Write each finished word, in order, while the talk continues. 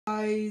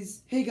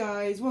Hey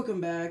guys,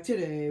 welcome back.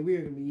 Today we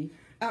are gonna be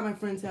at my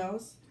friend's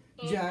house.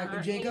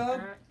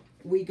 Jacob,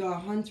 we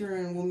got Hunter,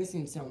 and we're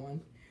missing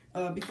someone.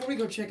 Before we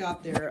go check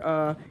out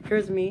there,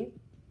 here's me,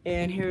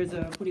 and here's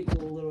a pretty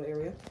cool little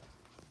area.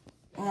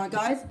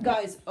 Guys,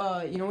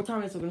 you know what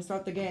time it is? We're gonna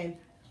start the game.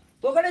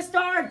 We're gonna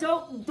start.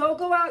 Don't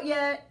go out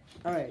yet.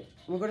 All right,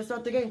 we're gonna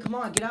start the game. Come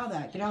on, get out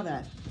of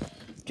that.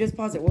 Just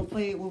pause it. We'll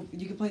play.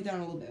 You can play it down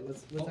a little bit.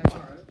 Let's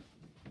actually.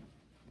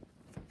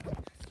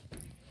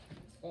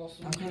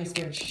 Awesome. I'm kind of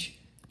scared. Shh.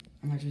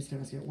 I'm actually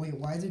kind of scared. Wait,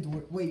 why is the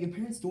door? Wait, your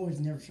parents' door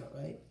is never shut,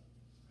 right?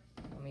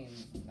 I mean,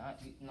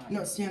 not.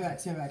 No, stand back.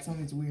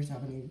 Something's weird's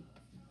happening.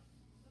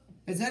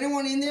 Is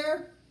anyone in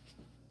there?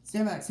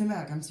 Stand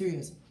back. I'm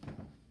serious.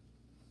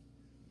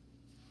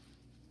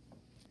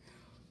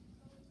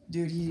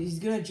 Dude, he's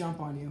gonna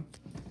jump on you.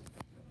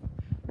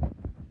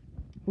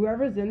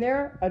 Whoever's in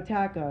there,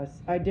 attack us.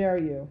 I dare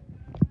you.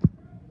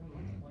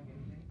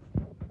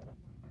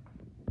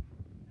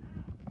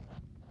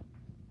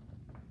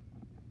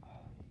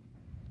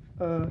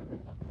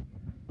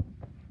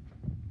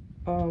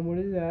 What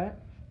is that?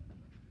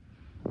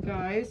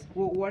 Guys,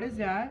 what is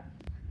that?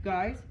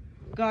 Guys,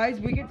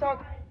 we can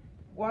talk.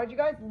 Why'd you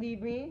guys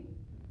leave me?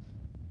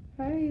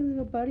 Hey,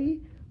 little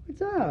buddy.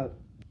 What's up?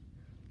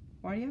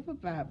 Why do you have a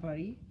bat,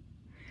 buddy?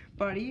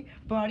 Buddy.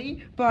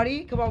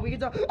 Come on, we can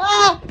talk.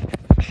 Ah!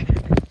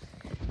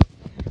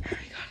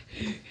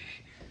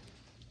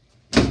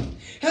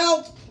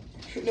 Help!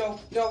 No.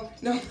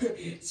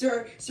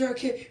 Sir.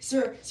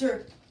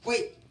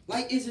 Wait.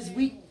 Light is his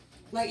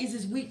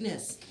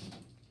weakness.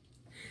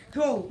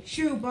 Go,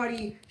 shoo,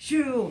 buddy,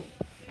 shoo.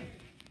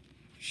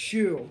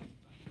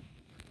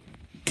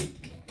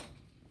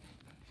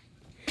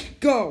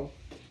 Go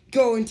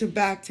into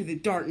back to the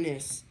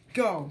darkness.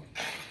 Go,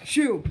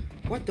 shoo.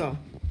 What the?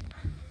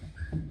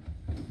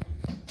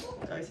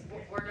 Guys,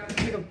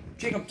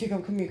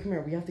 Jacob, come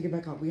here. We have to get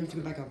back up.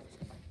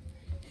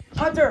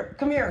 Hunter,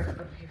 come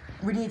here.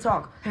 We need to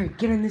talk. Hey,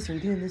 get in this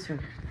room.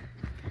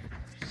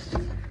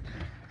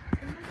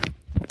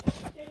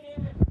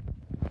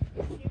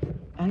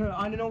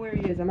 I don't know where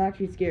he is. I'm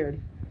actually scared.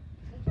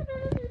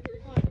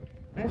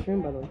 Nice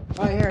room, by the way.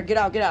 All right, here, get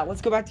out.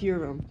 Let's go back to your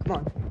room. Come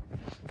on.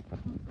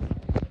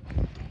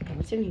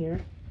 What's in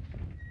here?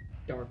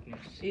 Darkness.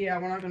 Yeah,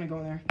 we're not gonna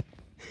go there.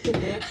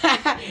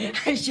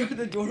 I shut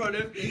the door on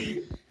him.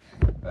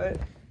 What?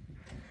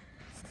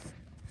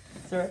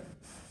 Sir?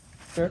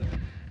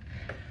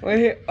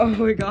 Wait, oh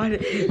my god.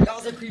 That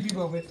was a creepy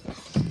moment.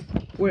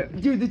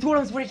 Wait, dude, the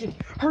tornado's breaking.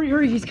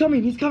 Hurry, he's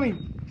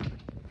coming.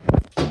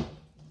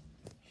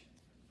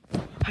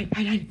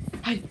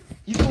 Hide.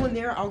 You go in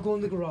there, I'll go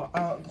in the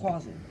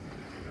closet.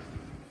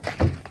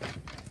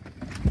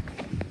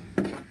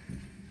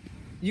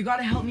 You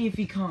gotta help me if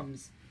he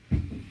comes.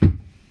 I'm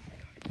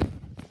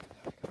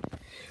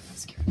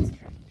scared.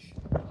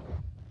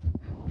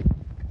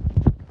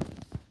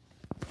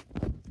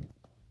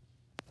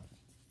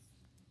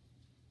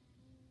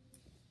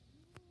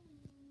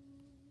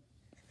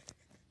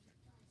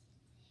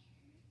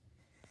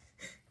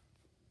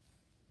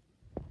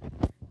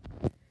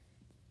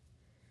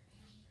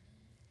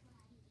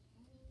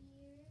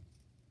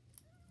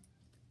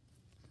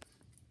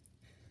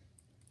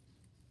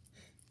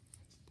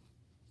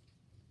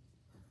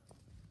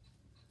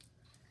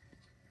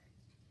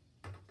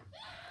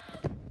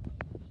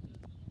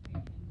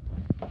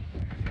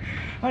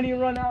 I need to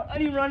run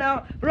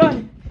out.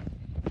 Run!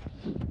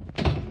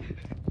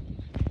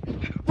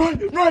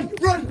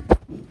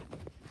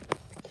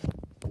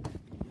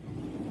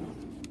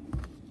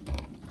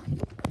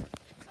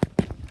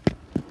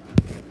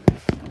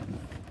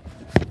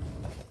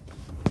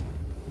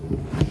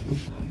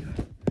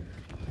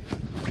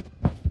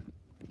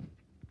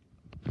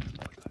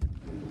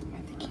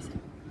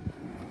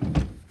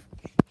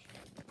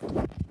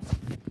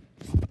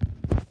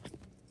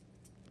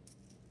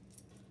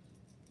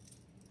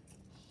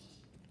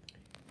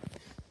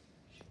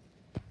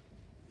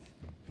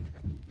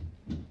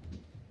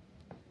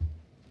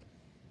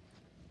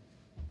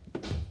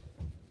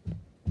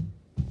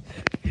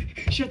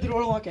 Shut the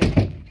door, lock it.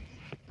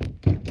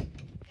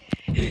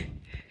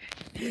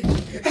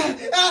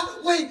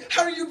 Wait,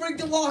 how did you break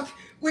the lock?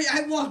 Wait,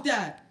 I locked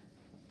that.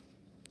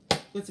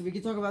 Listen, we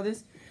can talk about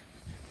this.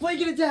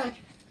 Blanket attack.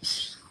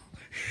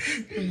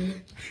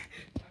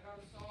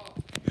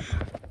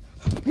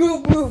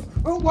 Move.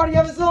 Oh, why do you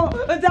have a saw?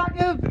 Attack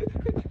him.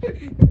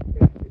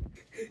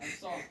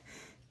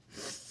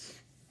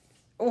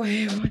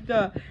 Wait, what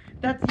the?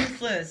 That's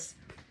useless.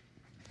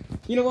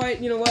 You know what?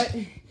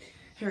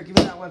 Here, give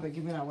me that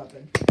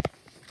weapon.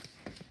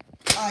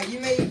 Alright, you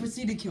may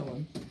proceed to kill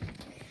him.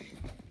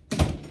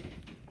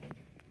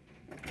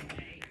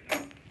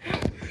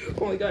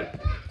 Oh my god.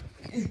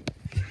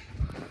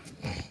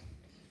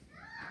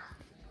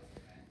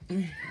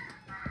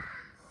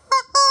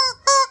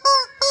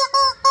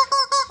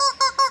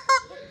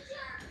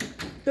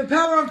 The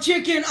power of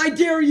chicken, I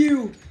dare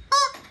you!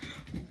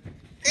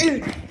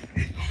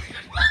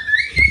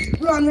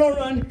 Run!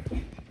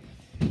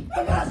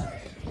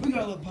 We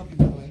got a little puppy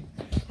boy.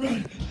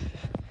 Run!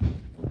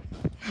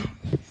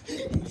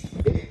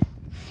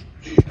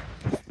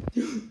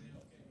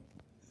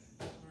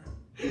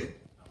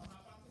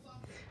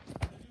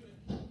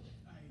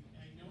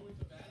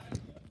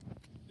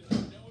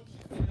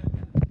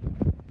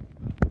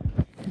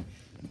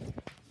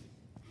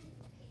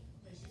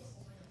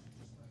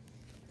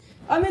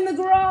 I'm in the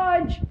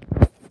garage.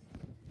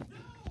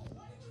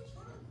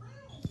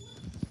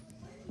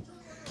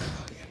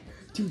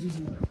 Dude,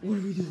 what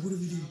do we do? What do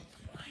we do?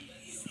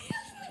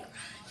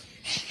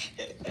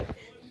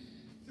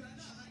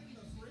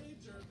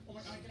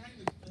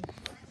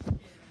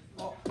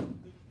 Oh,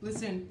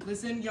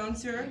 listen, young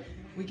sir.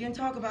 We can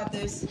talk about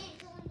this.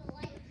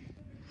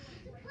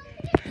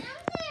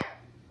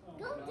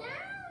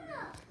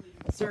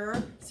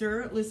 Sir,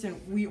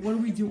 listen. What do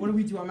we do? What do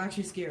we do? I'm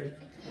actually scared.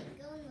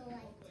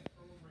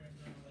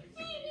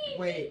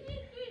 Wait.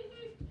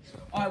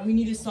 Alright, we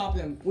need to stop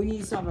him.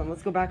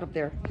 Let's go back up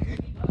there.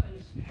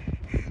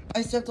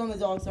 I stepped on the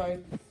dog, sorry.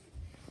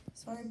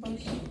 Sorry,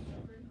 buddy.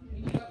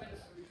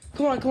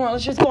 Come on,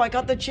 let's just go. I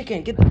got the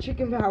chicken. Get the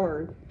chicken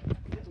power.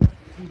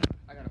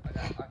 I got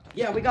it.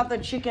 Yeah, we got the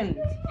chicken.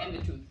 And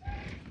the tooth.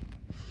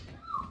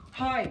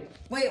 Hide.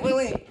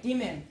 Wait.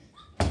 Demon.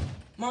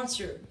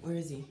 Monster. Where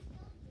is he?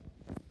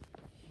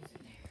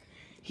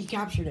 He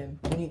captured him.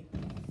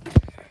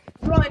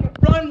 Run.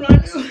 Run.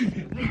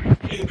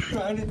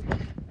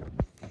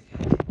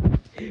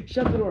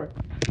 Shut the door.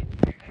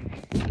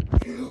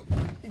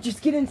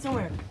 Just get in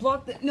somewhere.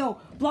 Block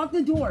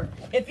the door.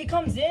 If he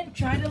comes in,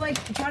 try to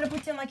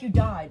pretend like you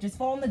died. Just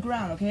fall on the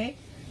ground, okay?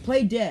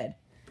 Play dead.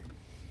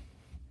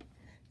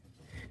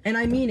 And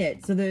I mean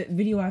it, so the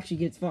video actually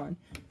gets fun.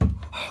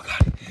 Oh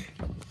god.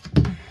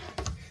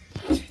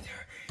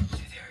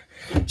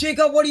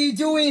 Jacob, what are you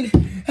doing?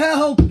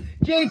 Help!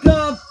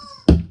 Jacob!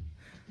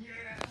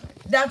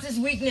 That's his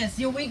weakness.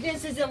 Your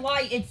weakness isn't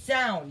light, it's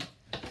sound.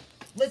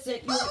 Listen,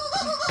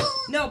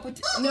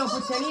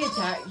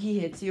 pretend he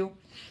hits you.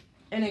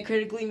 And it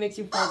critically makes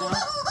you fall down.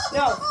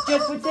 No,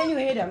 just pretend you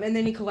hit him and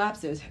then he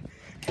collapses.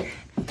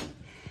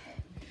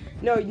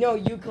 No,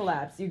 you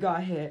collapse. You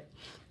got hit.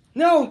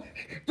 No,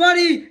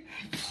 buddy!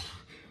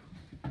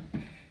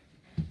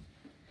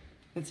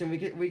 Listen, we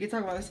can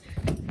talk about this.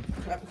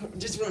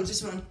 Just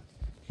run.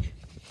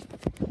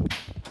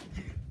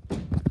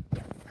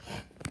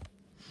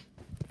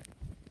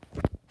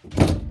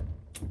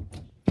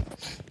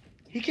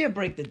 He can't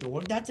break the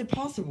door. That's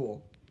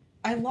impossible.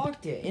 I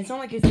locked it. It's not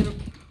like it's ever...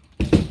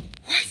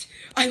 What?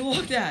 I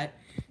locked that.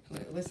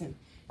 Listen,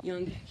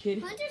 young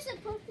kid. Hunter's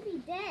supposed to be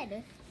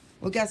dead.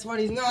 Well, guess what?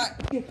 He's not.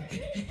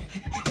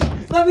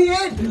 Let me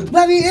in!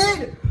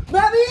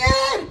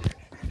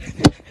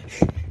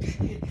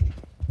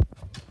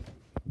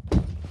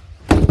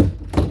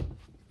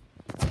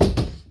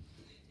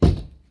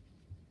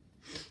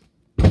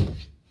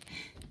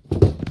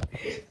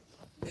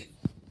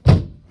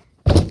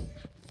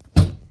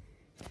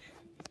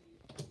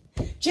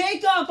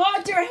 Jacob,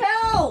 Hunter,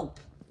 help!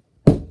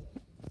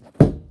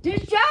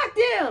 Distract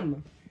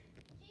him!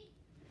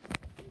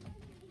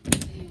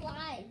 2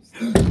 lives.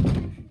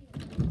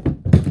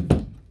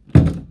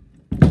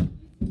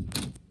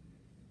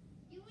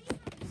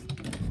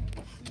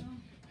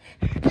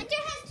 Hunter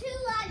has 2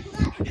 lives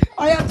left.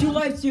 I have 2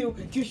 lives too.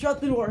 Just shut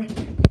the door.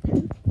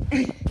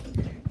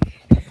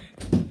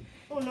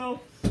 Oh no.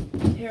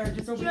 Here,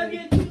 just open Chuck, it. you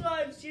had 2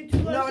 lives. You had 2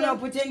 lives. No,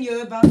 pretend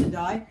you're about to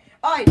die.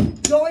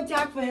 Alright, go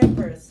attack for him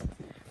first.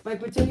 Like,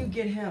 pretend you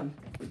get him.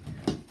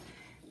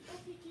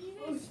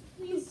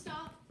 Please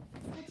stop.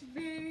 That's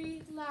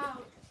very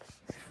loud.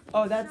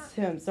 Oh, that's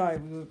him. Sorry,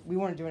 we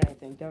weren't doing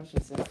anything. That was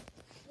just him.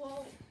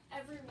 Well,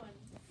 everyone.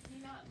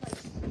 You're not like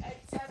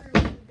it's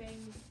everyone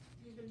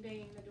who's been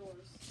banging the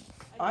doors.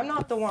 I'm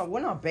not the one. We're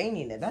not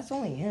banging it. That's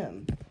only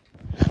him.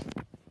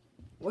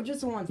 We're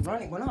just the ones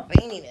running. We're not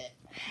banging it.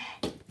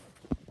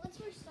 Let's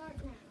restart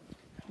now.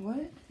 What?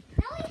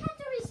 Now we have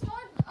to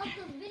restart of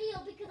the video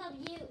because of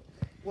you.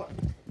 What?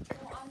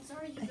 Well, I'm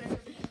sorry you guys are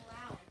being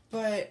loud.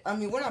 But, I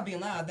mean, we're not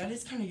being loud. That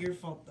is kind of your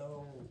fault,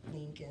 though,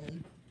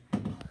 Lincoln.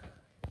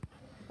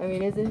 I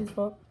mean, is it his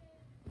fault?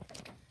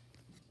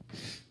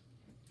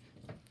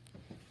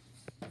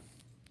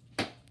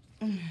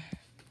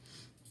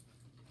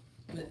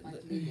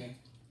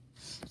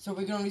 So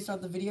we're gonna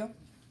restart the video?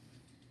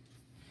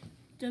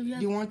 Do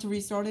you want to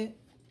restart it?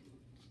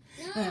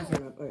 No.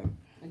 Okay.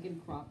 I can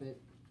crop it.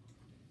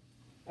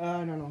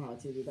 I don't know how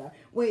to do that.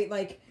 Wait,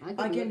 like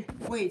I can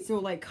wait. So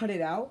like cut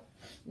it out.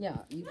 Yeah,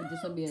 you can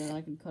just send me it and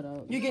I can cut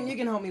out. You can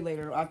help me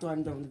later after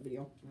I'm done with the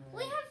video.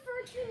 We have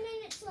 13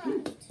 minutes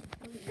left.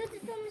 Because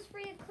it's almost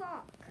 3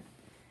 o'clock.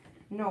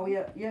 No,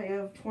 yeah, you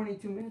have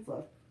 22 minutes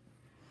left.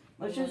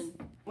 Let's just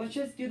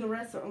do the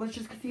rest. Let's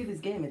just see this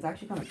game. It's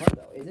actually kind of fun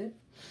though, is it?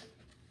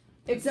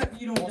 Except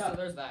you don't Also, die.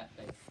 there's that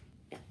thing.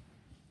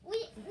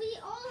 We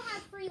all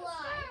have 3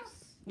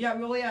 lives. Yeah,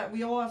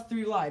 we all have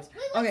 3 lives.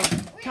 Okay,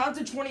 count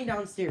to 20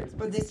 downstairs,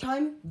 but this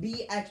time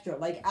be extra.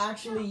 Like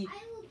actually. No,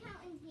 I will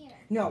count in here.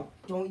 No,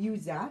 don't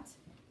use that.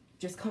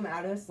 Just come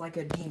at us like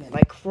a demon.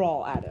 Like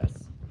crawl at us.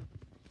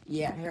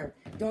 Yeah, here.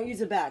 Don't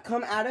use a bat.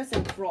 Come at us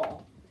and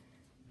crawl.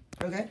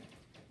 Okay?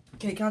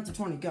 Okay, count to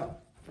 20. Go.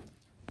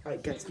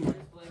 Alright, guys, come on.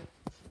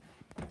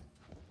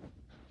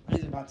 It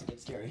is about to get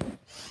scary.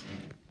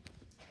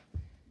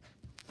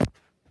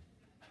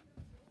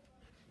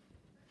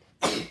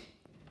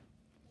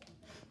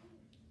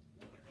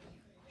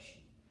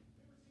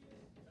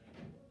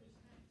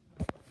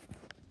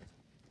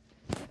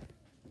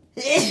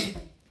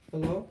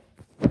 Hello?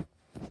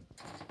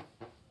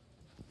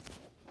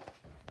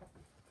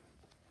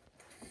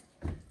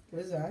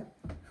 What is that?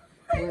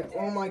 Wait,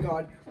 oh my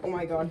god. Oh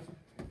my god.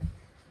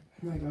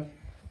 Oh my god.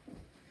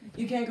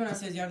 You can't go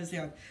downstairs, you have to stay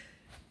out.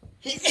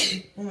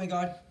 Oh my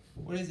god.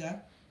 What is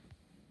that?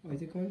 Why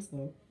is it going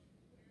slow?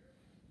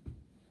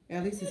 Yeah,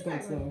 at least it's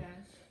going slow.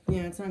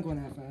 Yeah, it's not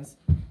going that fast.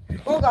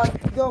 Oh god.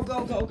 Go,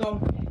 go, go, go.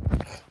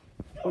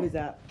 What is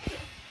that?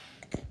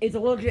 It's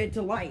allergic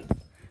to light.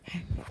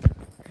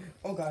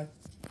 Oh god.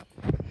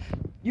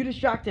 You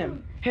distract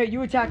him. Hey,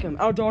 you attack him.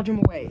 I'll dodge him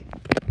away.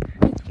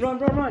 Run,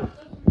 run, run.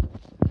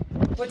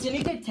 Pretend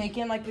he get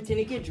taken, like pretend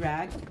he get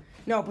dragged.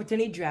 No,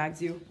 pretend he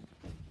drags you.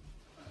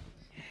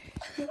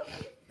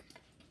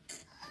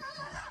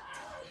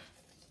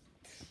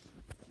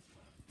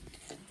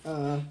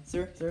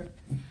 Sir.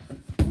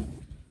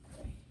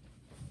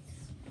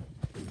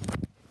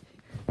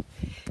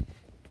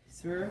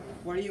 Sir,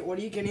 what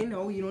are you getting?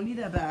 No, you don't need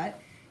that bat.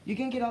 You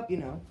can get up, you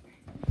know.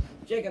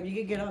 Jacob, you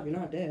can get up. You're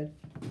not dead.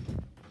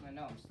 I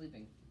know, I'm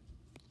sleeping.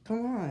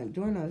 Come on,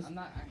 join us. I'm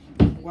not actually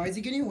sleeping. Why is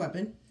he getting a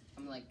weapon?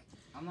 I'm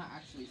not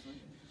actually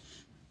sleeping.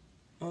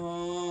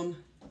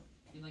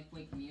 You like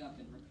wake me up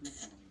and recruit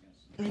someone,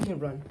 I guess. I can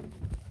run.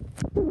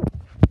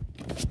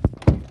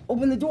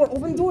 Open the door,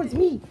 it's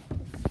me.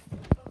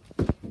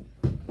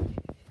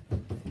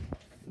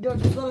 Yo,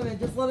 just let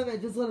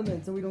him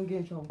in, so we don't get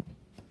in trouble.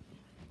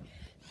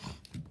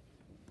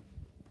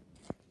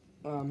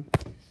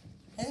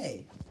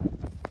 Hey.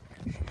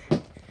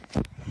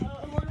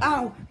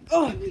 Ow!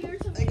 Oh!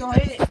 I got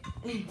hit.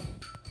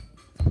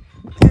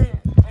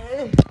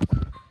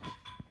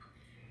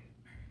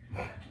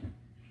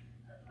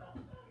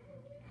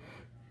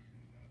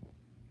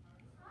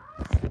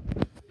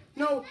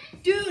 No,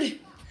 dude!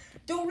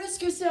 Don't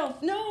risk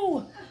yourself.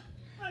 No!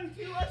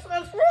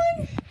 Let's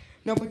run.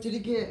 No, but did he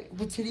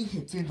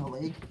hit you in the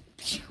leg?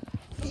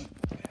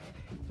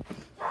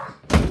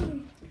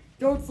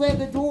 Don't slam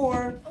the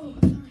door.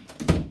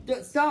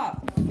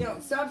 Stop. No,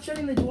 stop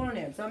shutting the door on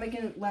him. Stop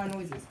making loud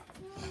noises.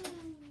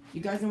 You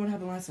guys know what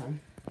happened last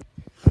time.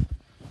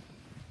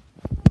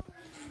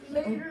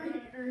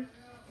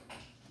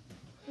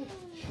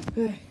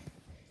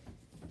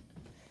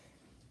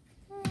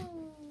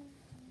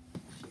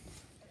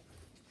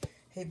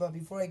 Hey, bud,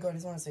 before I go, I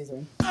just want to say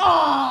something.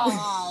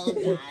 Oh,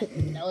 God.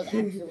 That was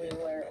actually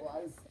where it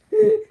was.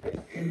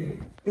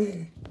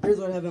 Here's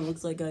what heaven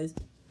looks like, guys.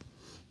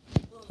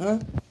 Huh?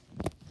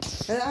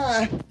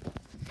 Ah!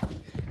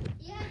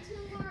 You have 2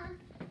 more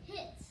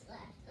hits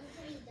left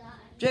until you die.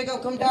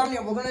 Jacob, come down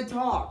here. We're gonna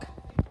talk.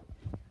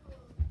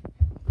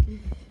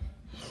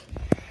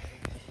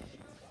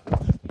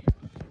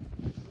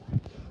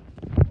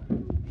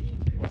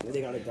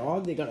 They got a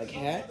dog. They got a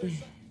cat. How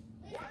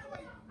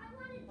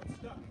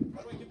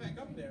do I get back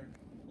up there?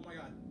 Oh my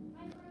god.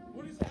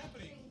 What is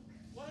happening?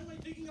 Why am I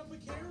digging up a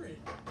carrot?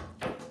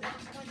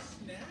 That's my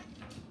snack?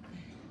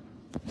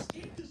 This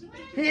game doesn't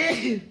make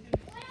it.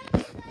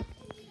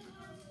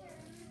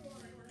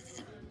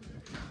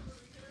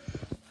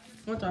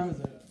 What time is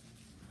it?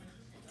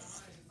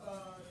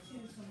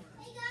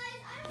 Hey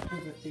guys, I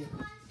don't know if you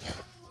want